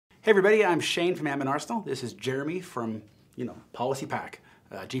Hey everybody, I'm Shane from Admin Arsenal. This is Jeremy from, PolicyPak,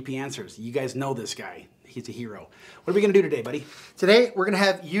 GP Answers. You guys know this guy. He's a hero. What are we going to do today, buddy? Today, we're going to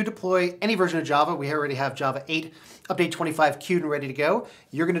have you deploy any version of Java. We already have Java 8, update 25 queued and ready to go.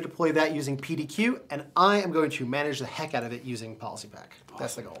 You're going to deploy that using PDQ, and I am going to manage the heck out of it using PolicyPak. Awesome.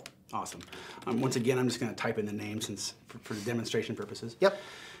 That's the goal. Awesome. Once again, I'm just going to type in the name for the demonstration purposes. Yep.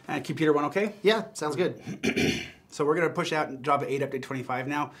 And computer one okay? Yeah, sounds good. So we're going to push out Java 8 update 25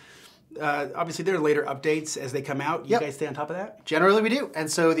 now. Obviously, there are later updates as they come out. You guys stay on top of that? Generally, we do. And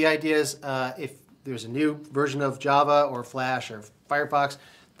so the idea is if there's a new version of Java or Flash or Firefox,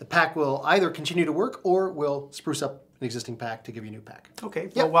 the pack will either continue to work or will spruce up an existing pack to give you a new pack. Okay.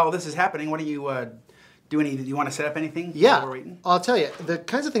 Yep. Well, while this is happening, why don't you do you want to set up anything? Yeah. While we're waiting? I'll tell you, the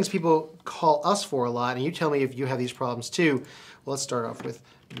kinds of things people call us for a lot, and you tell me if you have these problems too. Well, let's start off with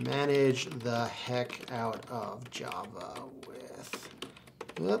manage the heck out of Java with...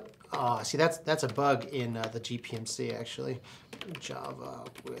 Oh, see, that's a bug in the GPMC, actually. Java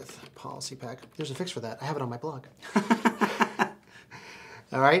with PolicyPak. There's a fix for that. I have it on my blog.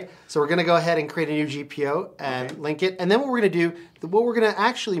 All right, so we're going to go ahead and create a new GPO and link it. And then what we're going to do, what we're going to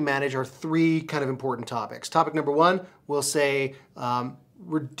actually manage are three kind of important topics. Topic number one, we'll say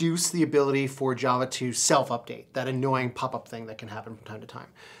reduce the ability for Java to self-update, that annoying pop-up thing that can happen from time to time.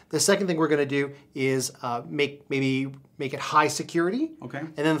 The second thing we're going to do is make it high security. Okay.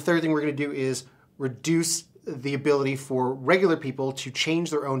 And then the third thing we're going to do is reduce the ability for regular people to change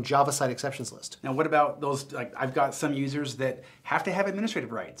their own Java site exceptions list. Now, what about those, like I've got some users that have to have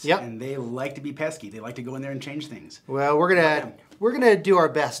administrative rights. Yep. And they like to be pesky. They like to go in there and change things. Well, we're gonna do our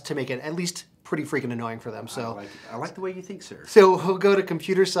best to make it at least pretty freaking annoying for them. So I like the way you think, sir. So we'll go to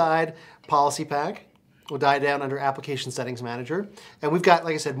computer side, PolicyPak. We'll dive down under Application Settings Manager. And we've got,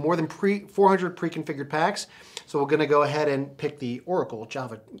 like I said, more than 400 pre-configured packs. So we're gonna go ahead and pick the Oracle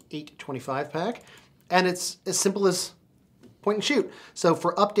Java 8.25 pack. And it's as simple as point and shoot. So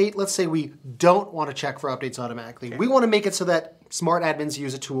for update, let's say we don't want to check for updates automatically. Okay. We want to make it so that smart admins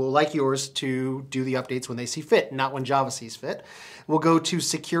use a tool like yours to do the updates when they see fit, not when Java sees fit. We'll go to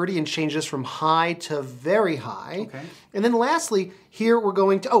security and change this from high to very high. Okay. And then lastly, here we're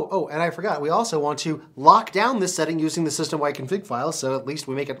going to, and I forgot, we also want to lock down this setting using the system-wide config file, so at least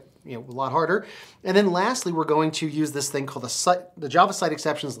we make it a lot harder. And then lastly, we're going to use this thing called the Java Site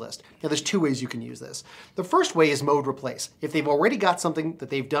Exceptions List. Now there's two ways you can use this. The first way is mode replace. If they've already got something that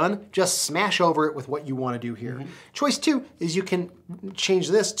they've done, just smash over it with what you want to do here. Choice two is you can change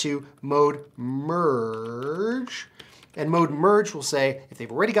this to mode merge. And mode merge will say, if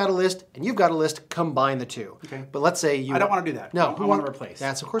they've already got a list and you've got a list, combine the two. Okay. But let's say you... I don't want to do that. No. I want to replace.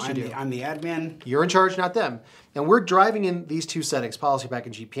 That's, of course you do. I'm the admin. You're in charge, not them. And we're driving in these two settings, PolicyPak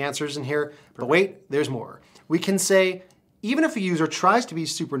and GP Answers in here. But wait, there's more. We can say, even if a user tries to be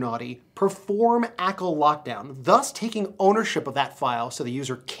super naughty, perform ACL lockdown, thus taking ownership of that file so the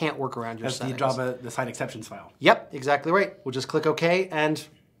user can't work around your settings. That's the site exceptions file. Yep, exactly right. We'll just click OK, and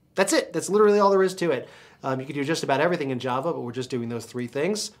that's it. That's literally all there is to it. You can do just about everything in Java, but we're just doing those three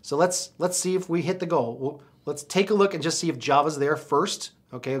things. So let's see if we hit the goal. Let's take a look and just see if Java's there first.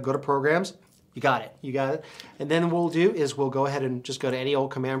 Okay, we'll go to Programs. You got it. You got it. And then what we'll do is we'll go ahead and just go to any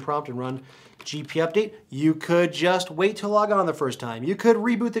old command prompt and run GP update. You could just wait to log on the first time. You could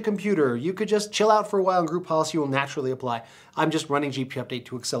reboot the computer. You could just chill out for a while and group policy will naturally apply. I'm just running GP update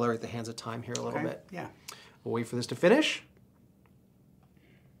to accelerate the hands of time here a little bit. Yeah. We'll wait for this to finish.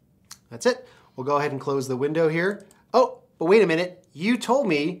 That's it. We'll go ahead and close the window here. Oh, but wait a minute. You told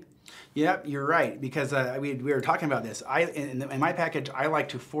me. Yep, you're right, because we were talking about this. In my package, I like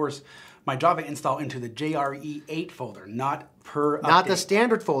to force my Java install into the JRE8 folder, not per update. Not the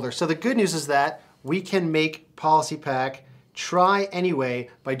standard folder. So the good news is that we can make PolicyPak try anyway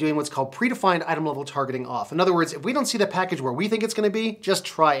by doing what's called predefined item level targeting off. In other words, if we don't see the package where we think it's going to be, just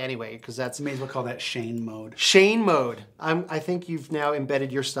try anyway, because that's... You may as well call that Shane mode. Shane mode. I think you've now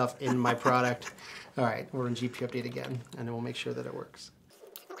embedded your stuff in my product. All right, we're in GP update again, and then we'll make sure that it works.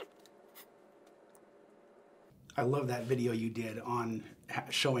 I love that video you did on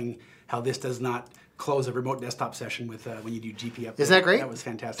showing how this does not close a remote desktop session with when you do GP update. Isn't that great? That was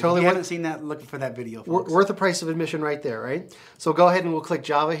fantastic. Totally. If you haven't seen that, look for that video, folks. Worth the price of admission right there, right? So go ahead and we'll click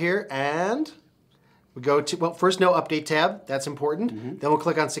Java here, and we go to, well, first no update tab. That's important. Then we'll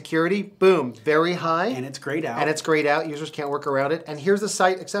click on security. Boom, very high. And it's grayed out. And it's grayed out. Users can't work around it. And here's the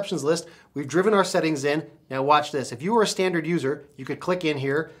site exceptions list. We've driven our settings in. Now watch this. If you were a standard user, you could click in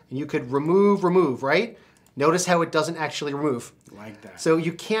here and you could remove, right? Notice how it doesn't actually remove. Like that. So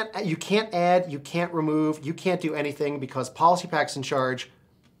you can't add, you can't remove, you can't do anything because PolicyPak's in charge.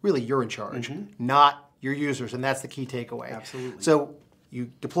 Really, you're in charge, not your users, and that's the key takeaway. Absolutely. So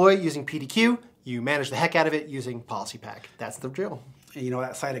You deploy using PDQ, you manage the heck out of it using PolicyPak. That's the drill. You know,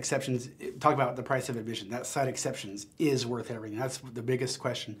 that site exceptions, talk about the price of admission. That site exceptions is worth everything. That's the biggest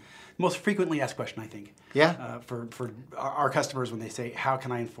question, the most frequently asked question, I think. Yeah. For our customers when they say, how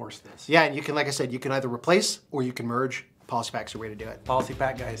can I enforce this? Yeah, and you can, like I said, you can either replace or you can merge. PolicyPak's a way to do it.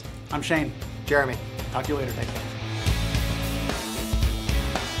 PolicyPak, guys. I'm Shane. Jeremy. Talk to you later. Thanks.